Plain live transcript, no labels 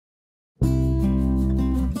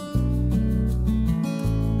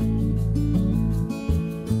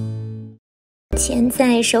钱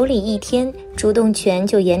在手里一天，主动权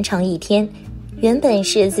就延长一天。原本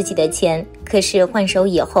是自己的钱，可是换手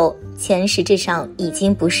以后，钱实质上已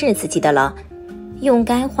经不是自己的了。用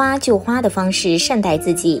该花就花的方式善待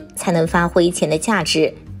自己，才能发挥钱的价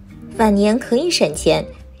值。晚年可以省钱，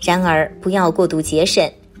然而不要过度节省。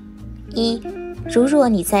一，如若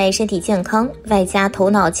你在身体健康外加头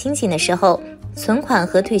脑清醒的时候，存款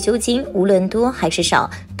和退休金无论多还是少，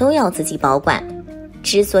都要自己保管。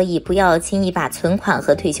之所以不要轻易把存款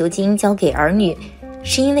和退休金交给儿女，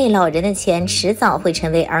是因为老人的钱迟早会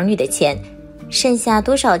成为儿女的钱，剩下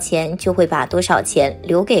多少钱就会把多少钱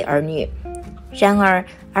留给儿女。然而，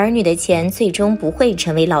儿女的钱最终不会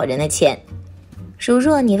成为老人的钱。如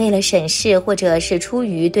若你为了省事或者是出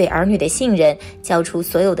于对儿女的信任，交出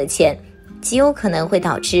所有的钱，极有可能会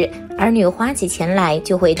导致儿女花起钱来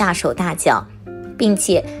就会大手大脚，并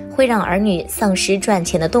且会让儿女丧失赚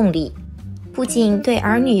钱的动力。不仅对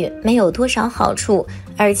儿女没有多少好处，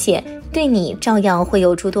而且对你照样会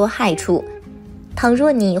有诸多害处。倘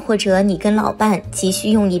若你或者你跟老伴急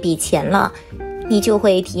需用一笔钱了，你就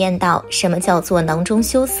会体验到什么叫做囊中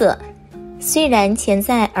羞涩。虽然钱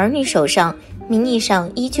在儿女手上，名义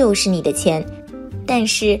上依旧是你的钱，但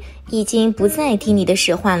是已经不再听你的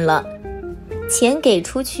使唤了。钱给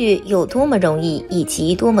出去有多么容易以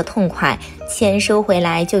及多么痛快，钱收回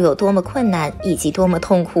来就有多么困难以及多么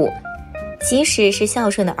痛苦。即使是孝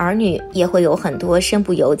顺的儿女，也会有很多身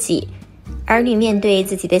不由己。儿女面对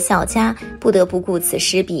自己的小家，不得不顾此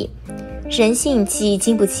失彼。人性既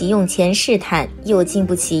经不起用钱试探，又经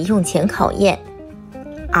不起用钱考验。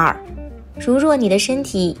二，如若你的身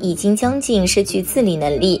体已经将近失去自理能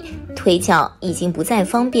力，腿脚已经不再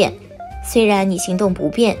方便，虽然你行动不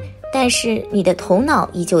便，但是你的头脑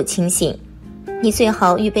依旧清醒。你最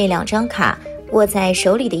好预备2张卡，握在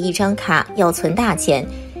手里的一张卡要存大钱，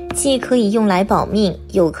既可以用来保命，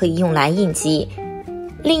又可以用来应急。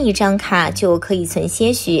另一张卡就可以存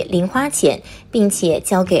些许零花钱，并且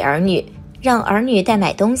交给儿女，让儿女代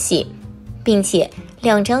买东西，并且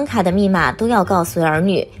2张卡的密码都要告诉儿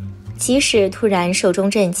女，即使突然寿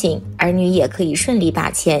终正寝，儿女也可以顺利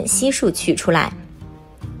把钱悉数取出来。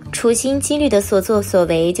处心积虑的所作所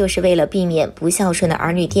为，就是为了避免不孝顺的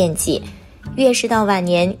儿女惦记。越是到晚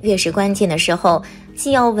年，越是关键的时候，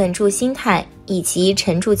既要稳住心态以及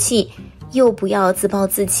沉住气，又不要自暴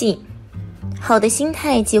自弃。好的心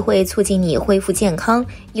态既会促进你恢复健康，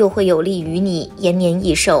又会有利于你延年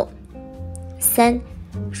益寿。3，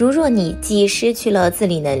如若你既失去了自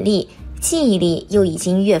理能力，记忆力又已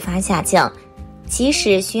经越发下降，即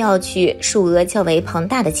使需要取数额较为庞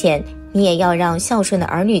大的钱，你也要让孝顺的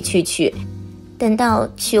儿女去取。等到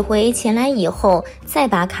取回钱来以后，再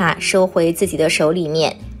把卡收回自己的手里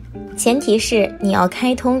面。前提是你要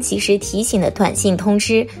开通及时提醒的短信通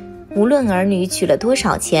知，无论儿女取了多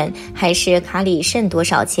少钱，还是卡里剩多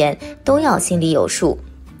少钱，都要心里有数。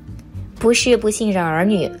不是不信任儿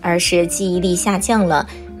女，而是记忆力下降了，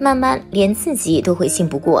慢慢连自己都会信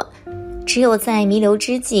不过。只有在弥留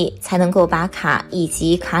之际，才能够把卡以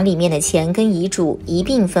及卡里面的钱跟遗嘱一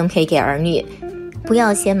并分配给儿女。不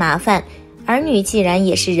要嫌麻烦，儿女既然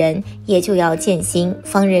也是人，也就要见心，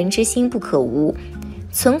防人之心不可无。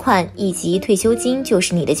存款以及退休金就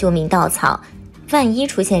是你的救命稻草，万一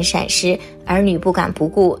出现闪失，儿女不管不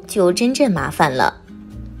顾，就真正麻烦了。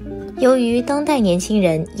由于当代年轻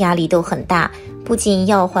人压力都很大，不仅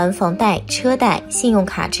要还房贷、车贷、信用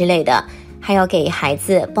卡之类的，还要给孩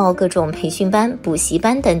子报各种培训班、补习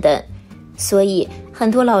班等等，所以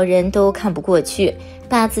很多老人都看不过去，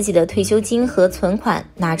把自己的退休金和存款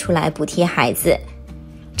拿出来补贴孩子。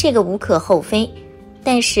这个无可厚非，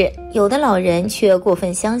但是有的老人却过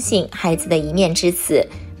分相信孩子的一面之词，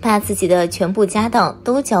把自己的全部家当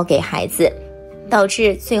都交给孩子，导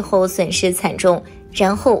致最后损失惨重，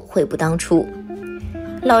然后悔不当初。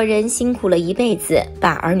老人辛苦了一辈子，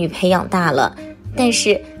把儿女培养大了，但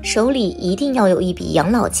是手里一定要有一笔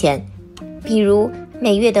养老钱，比如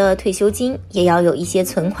每月的退休金也要有一些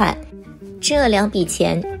存款，这2笔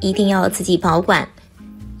钱一定要自己保管。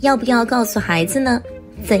要不要告诉孩子呢？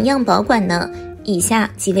怎样保管呢？以下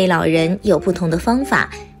几位老人有不同的方法，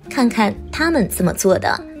看看他们怎么做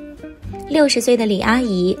的。60岁的李阿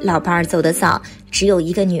姨，老伴儿走得早，只有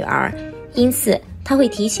一个女儿，因此她会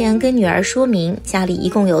提前跟女儿说明家里一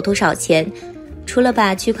共有多少钱，除了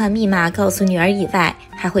把取款密码告诉女儿以外，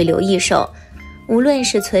还会留一手，无论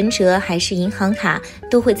是存折还是银行卡，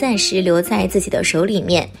都会暂时留在自己的手里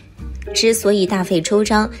面。之所以大费周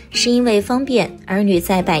章，是因为方便儿女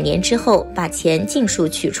在100年之后把钱尽数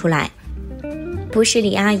取出来。不是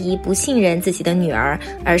李阿姨不信任自己的女儿，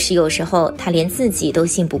而是有时候她连自己都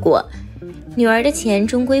信不过。女儿的钱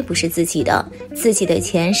终归不是自己的，自己的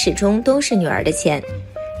钱始终都是女儿的钱，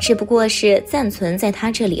只不过是暂存在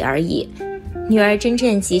她这里而已。女儿真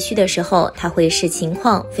正急需的时候，她会视情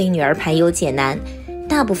况为女儿排忧解难，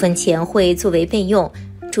大部分钱会作为备用，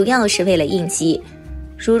主要是为了应急。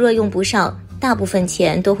如若用不上，大部分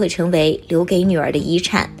钱都会成为留给女儿的遗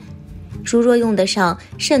产。如若用得上，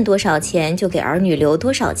剩多少钱就给儿女留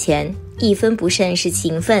多少钱，一分不剩是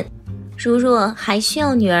情分。如若还需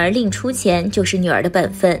要女儿另出钱，就是女儿的本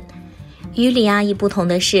分。与李阿姨不同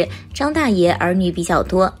的是，张大爷儿女比较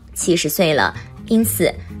多，70岁了，因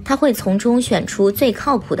此他会从中选出最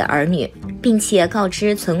靠谱的儿女，并且告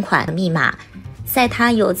知存款密码，在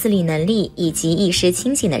他有自理能力以及意识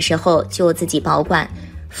清醒的时候就自己保管，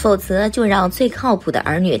否则就让最靠谱的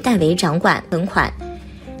儿女代为掌管存款。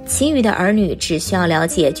其余的儿女只需要了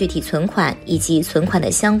解具体存款以及存款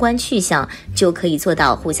的相关去向，就可以做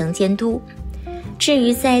到互相监督。至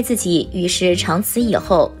于在自己与世长辞以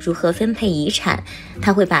后如何分配遗产，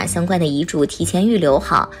他会把相关的遗嘱提前预留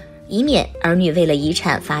好，以免儿女为了遗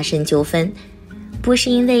产发生纠纷。不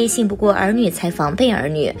是因为信不过儿女才防备儿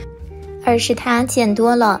女，而是他见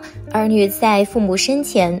多了儿女在父母生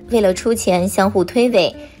前为了出钱相互推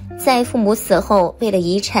诿，在父母死后为了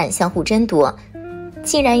遗产相互争夺。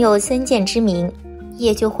既然有先见之明，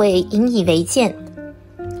也就会引以为鉴。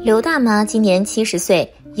刘大妈今年70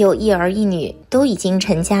岁，有1儿1女，都已经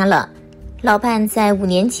成家了。老伴在5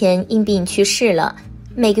年前因病去世了，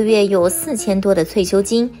每个月有4000多的退休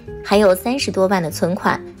金，还有30多万的存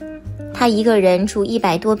款。她一个人住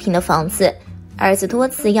100多平的房子，儿子多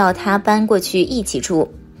次要她搬过去一起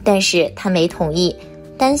住，但是她没同意，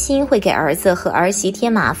担心会给儿子和儿媳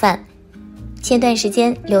添麻烦。前段时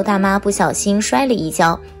间刘大妈不小心摔了一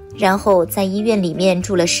跤，然后在医院里面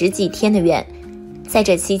住了10几天的院。在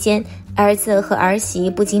这期间，儿子和儿媳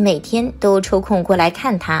不仅每天都抽空过来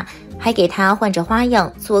看她，还给她换着花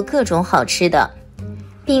样做各种好吃的。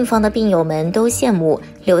病房的病友们都羡慕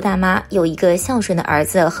刘大妈有一个孝顺的儿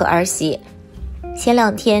子和儿媳。前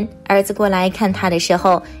2天儿子过来看她的时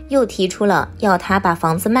候，又提出了要她把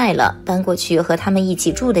房子卖了搬过去和他们一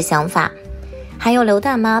起住的想法，还有刘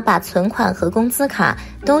大妈把存款和工资卡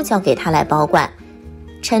都交给她来保管，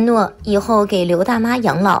承诺以后给刘大妈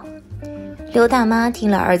养老。刘大妈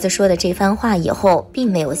听了儿子说的这番话以后，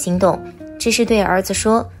并没有心动，只是对儿子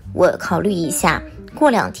说：“我考虑一下，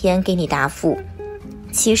过2天给你答复。”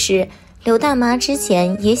其实刘大妈之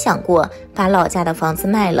前也想过把老家的房子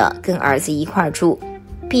卖了，跟儿子一块住，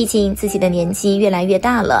毕竟自己的年纪越来越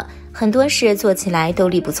大了，很多事做起来都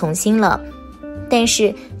力不从心了。但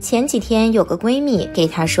是前几天有个闺蜜给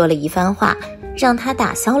她说了一番话，让她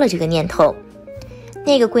打消了这个念头。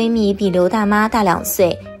那个闺蜜比刘大妈大2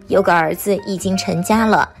岁，有个儿子已经成家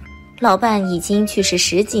了，老伴已经去世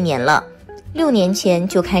10几年了，6年前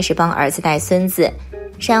就开始帮儿子带孙子，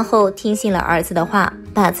然后听信了儿子的话，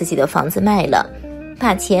把自己的房子卖了，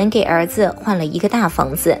把钱给儿子换了一个大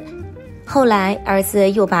房子。后来儿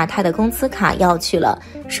子又把他的工资卡要去了，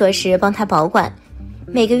说是帮他保管，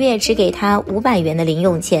每个月只给他500元的零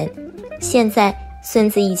用钱。现在孙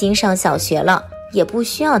子已经上小学了，也不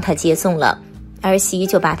需要他接送了，儿媳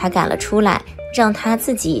就把他赶了出来，让他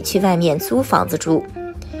自己去外面租房子住。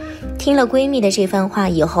听了闺蜜的这番话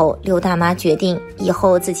以后，刘大妈决定以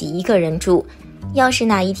后自己一个人住，要是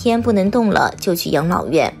哪一天不能动了，就去养老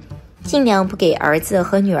院，尽量不给儿子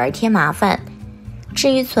和女儿添麻烦。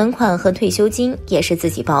至于存款和退休金也是自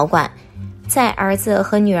己保管，在儿子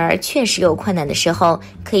和女儿确实有困难的时候，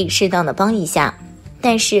可以适当的帮一下，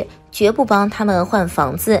但是绝不帮他们换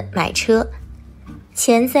房子买车。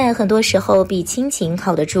钱在很多时候比亲情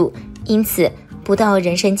靠得住，因此不到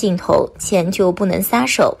人生尽头，钱就不能撒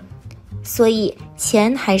手，所以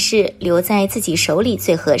钱还是留在自己手里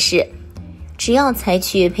最合适。只要采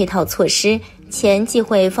取配套措施，钱既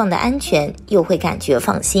会放得安全，又会感觉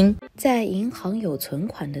放心。在银行有存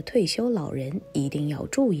款的退休老人一定要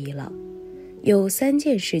注意了，有3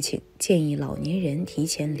件事情建议老年人提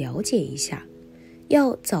前了解一下，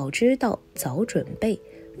要早知道早准备，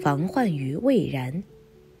防患于未然。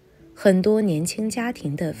很多年轻家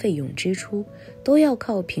庭的费用支出都要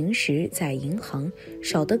靠平时在银行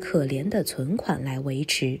少得可怜的存款来维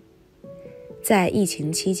持。在疫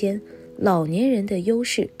情期间，老年人的优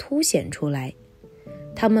势凸显出来，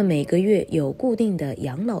他们每个月有固定的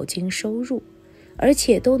养老金收入，而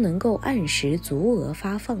且都能够按时足额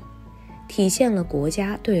发放，体现了国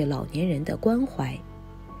家对老年人的关怀。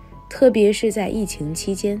特别是在疫情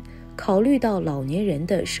期间，考虑到老年人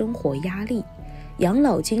的生活压力，养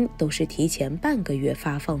老金都是提前半个月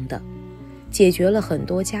发放的，解决了很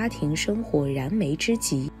多家庭生活燃眉之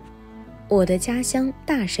急。我的家乡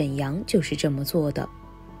大沈阳就是这么做的。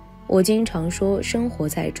我经常说，生活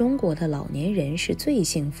在中国的老年人是最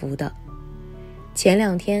幸福的。前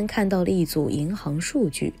2天看到了一组银行数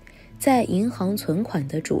据，在银行存款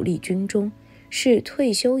的主力军中，是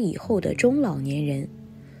退休以后的中老年人，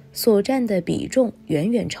所占的比重远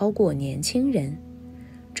远超过年轻人。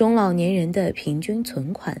中老年人的平均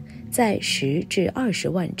存款在10至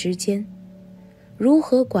20万之间。如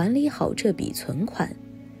何管理好这笔存款，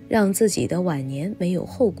让自己的晚年没有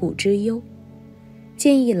后顾之忧？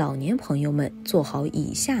建议老年朋友们做好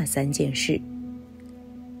以下3件事。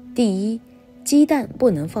第一，鸡蛋不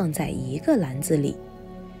能放在一个篮子里。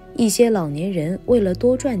一些老年人为了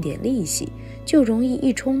多赚点利息，就容易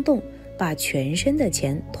一冲动把全身的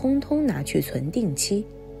钱通通拿去存定期。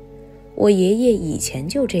我爷爷以前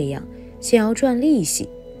就这样，想要赚利息，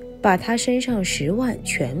把他身上10万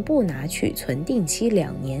全部拿去存定期2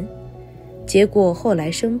年，结果后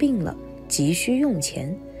来生病了，急需用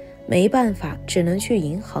钱，没办法，只能去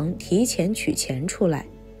银行提前取钱出来，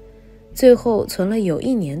最后存了有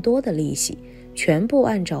1年多的利息，全部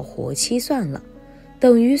按照活期算了，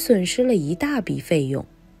等于损失了一大笔费用。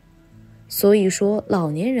所以说，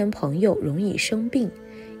老年人朋友容易生病，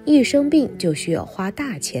一生病就需要花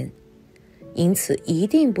大钱，因此一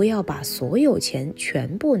定不要把所有钱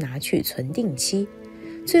全部拿去存定期，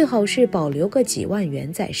最好是保留个几万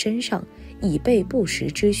元在身上，以备不时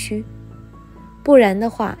之需。不然的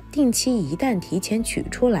话，定期一旦提前取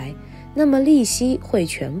出来，那么利息会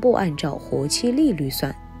全部按照活期利率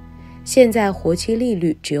算。现在活期利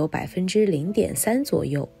率只有 0.3% 左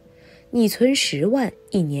右，你存10万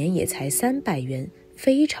，1年也才300元，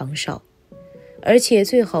非常少。而且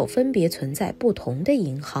最好分别存在不同的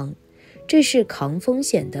银行，这是扛风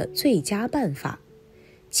险的最佳办法。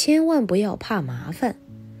千万不要怕麻烦，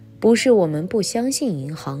不是我们不相信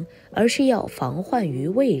银行，而是要防患于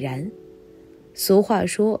未然。俗话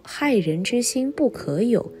说，害人之心不可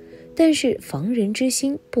有，但是防人之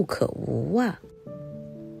心不可无啊。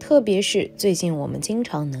特别是最近我们经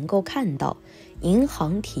常能够看到银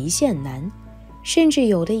行提现难，甚至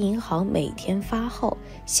有的银行每天发号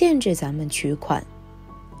限制咱们取款。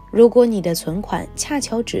如果你的存款恰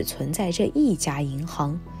巧只存在这一家银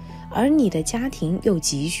行，而你的家庭又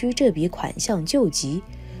急需这笔款项救急，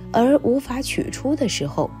而无法取出的时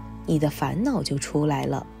候，你的烦恼就出来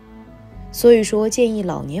了。所以说，建议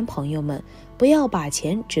老年朋友们不要把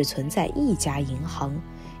钱只存在一家银行，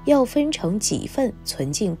要分成几份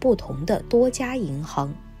存进不同的多家银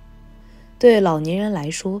行。对老年人来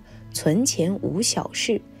说，存钱无小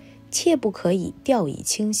事，切不可以掉以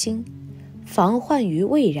轻心，防患于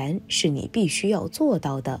未然是你必须要做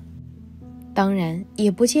到的。当然，也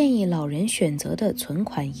不建议老人选择的存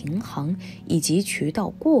款银行以及渠道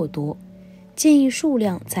过多，建议数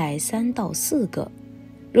量在3到4个。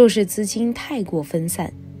若是资金太过分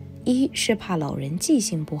散，一是怕老人记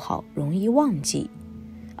性不好，容易忘记；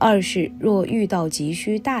二是若遇到急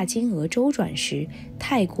需大金额周转时，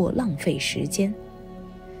太过浪费时间。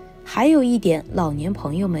还有一点，老年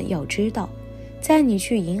朋友们要知道，在你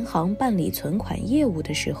去银行办理存款业务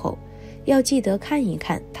的时候，要记得看一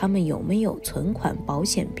看他们有没有存款保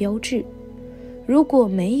险标志。如果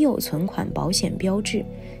没有存款保险标志，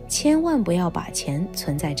千万不要把钱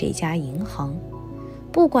存在这家银行，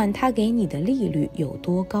不管他给你的利率有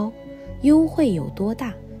多高，优惠有多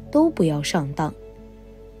大，都不要上当。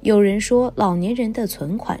有人说，老年人的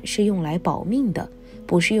存款是用来保命的，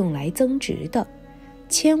不是用来增值的，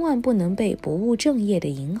千万不能被不务正业的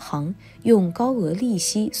银行用高额利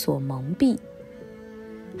息所蒙蔽。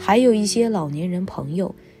还有一些老年人朋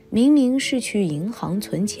友，明明是去银行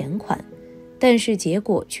存钱款，但是结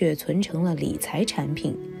果却存成了理财产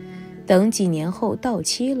品，等几年后到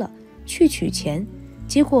期了，去取钱，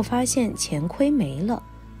结果发现钱亏没了，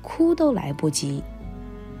哭都来不及。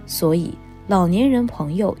所以老年人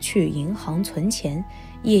朋友去银行存钱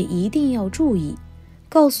也一定要注意，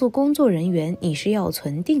告诉工作人员你是要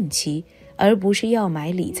存定期，而不是要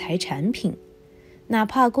买理财产品。哪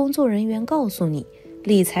怕工作人员告诉你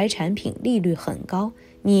理财产品利率很高，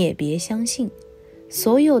你也别相信。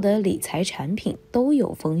所有的理财产品都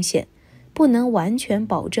有风险，不能完全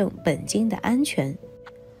保证本金的安全。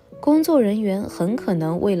工作人员很可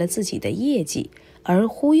能为了自己的业绩而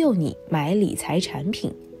忽悠你买理财产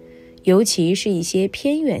品，尤其是一些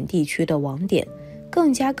偏远地区的网点，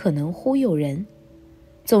更加可能忽悠人。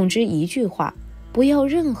总之一句话，不要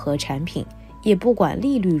任何产品，也不管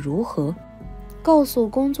利率如何，告诉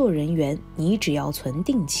工作人员你只要存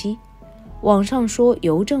定期。网上说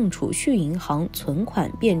邮政储蓄银行存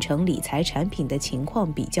款变成理财产品的情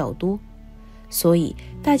况比较多，所以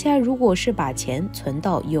大家如果是把钱存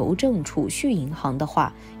到邮政储蓄银行的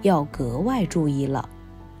话，要格外注意了。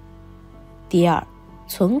第二，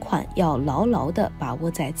存款要牢牢地把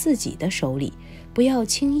握在自己的手里，不要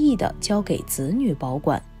轻易地交给子女保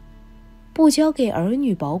管。不交给儿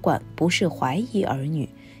女保管，不是怀疑儿女，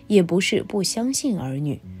也不是不相信儿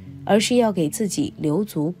女，而是要给自己留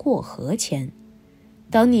足过河钱。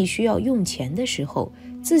当你需要用钱的时候，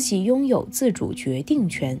自己拥有自主决定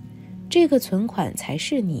权，这个存款才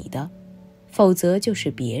是你的，否则就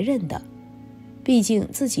是别人的。毕竟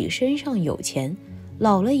自己身上有钱，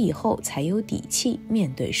老了以后才有底气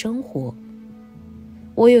面对生活。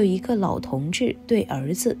我有一个老同志对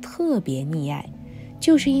儿子特别溺爱，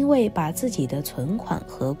就是因为把自己的存款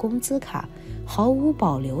和工资卡毫无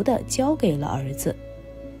保留地交给了儿子，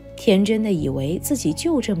天真的以为自己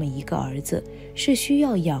就这么一个儿子，是需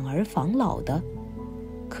要养儿防老的。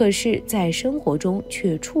可是在生活中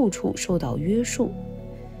却处处受到约束，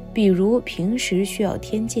比如平时需要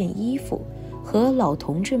添件衣服，和老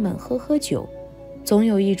同志们喝酒，总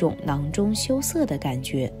有一种囊中羞涩的感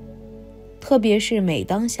觉。特别是每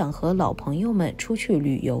当想和老朋友们出去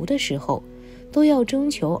旅游的时候，都要征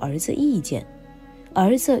求儿子意见，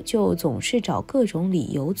儿子就总是找各种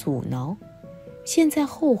理由阻挠。现在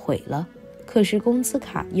后悔了，可是工资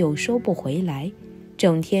卡又收不回来，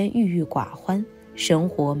整天郁郁寡欢，生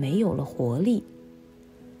活没有了活力。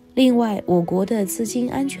另外，我国的资金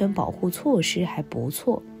安全保护措施还不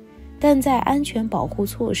错，但在安全保护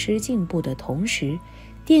措施进步的同时，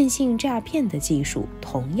电信诈骗的技术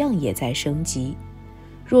同样也在升级。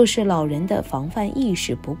若是老人的防范意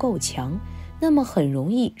识不够强，那么很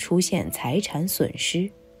容易出现财产损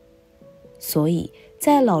失。所以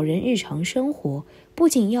在老人日常生活，不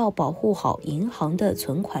仅要保护好银行的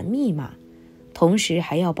存款密码，同时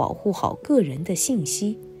还要保护好个人的信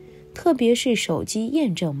息，特别是手机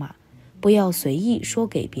验证码，不要随意说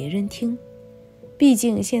给别人听。毕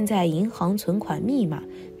竟现在银行存款密码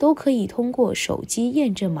都可以通过手机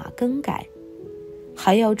验证码更改。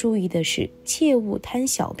还要注意的是，切勿贪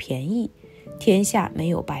小便宜，天下没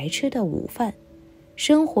有白吃的午饭。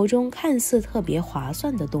生活中看似特别划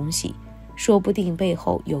算的东西，说不定背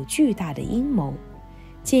后有巨大的阴谋，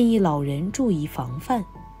建议老人注意防范。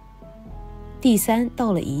第三，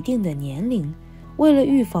到了一定的年龄，为了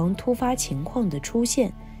预防突发情况的出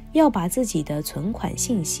现，要把自己的存款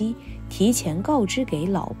信息提前告知给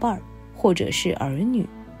老伴儿或者是儿女。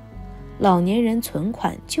老年人存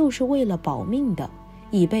款就是为了保命的，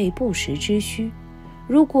以备不时之需。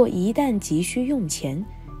如果一旦急需用钱，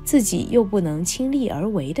自己又不能亲力而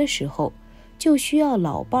为的时候，就需要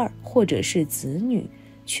老伴儿或者是子女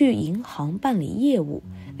去银行办理业务，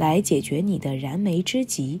来解决你的燃眉之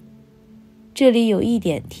急。这里有一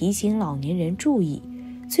点提醒老年人注意，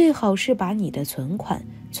最好是把你的存款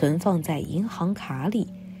存放在银行卡里，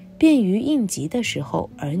便于应急的时候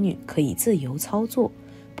儿女可以自由操作，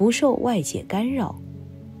不受外界干扰。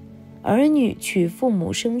儿女取父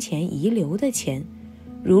母生前遗留的钱，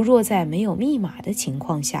如若在没有密码的情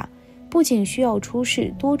况下，不仅需要出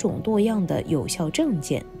示多种多样的有效证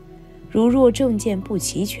件，如若证件不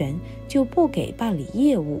齐全，就不给办理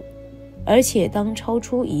业务。而且当超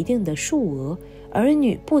出一定的数额，儿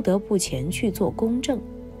女不得不前去做公证，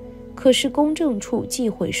可是公证处忌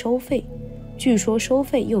讳收费，据说收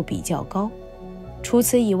费又比较高。除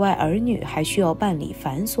此以外，儿女还需要办理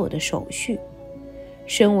繁琐的手续。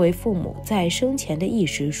身为父母，在生前的一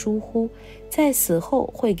时疏忽，在死后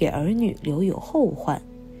会给儿女留有后患，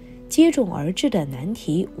接踵而至的难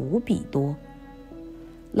题无比多。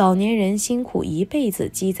老年人辛苦一辈子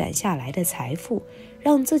积攒下来的财富，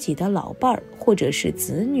让自己的老伴儿或者是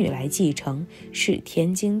子女来继承，是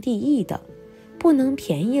天经地义的，不能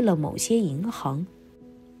便宜了某些银行。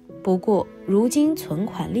不过如今存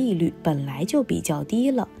款利率本来就比较低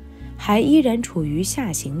了，还依然处于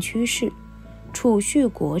下行趋势，储蓄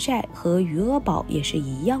国债和余额宝也是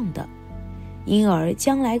一样的，因而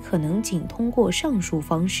将来可能仅通过上述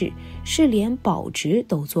方式是连保值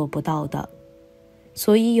都做不到的。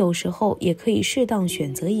所以有时候也可以适当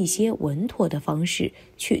选择一些稳妥的方式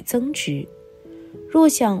去增值。若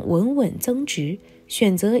想稳稳增值，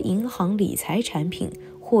选择银行理财产品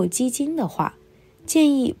或基金的话，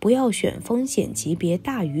建议不要选风险级别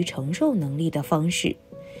大于承受能力的方式，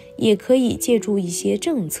也可以借助一些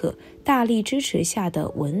政策大力支持下的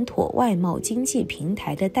稳妥外贸经济平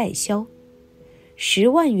台的代销。10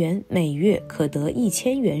万元每月可得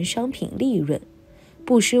1000元商品利润，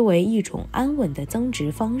不失为一种安稳的增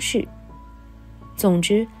值方式。总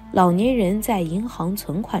之，老年人在银行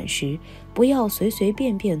存款时，不要随随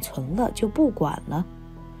便便存了就不管了。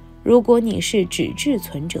如果你是纸质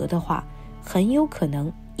存折的话，很有可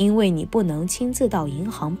能因为你不能亲自到银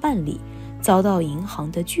行办理，遭到银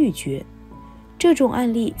行的拒绝。这种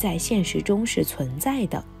案例在现实中是存在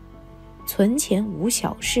的。存钱无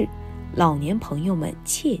小事，老年朋友们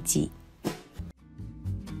切记。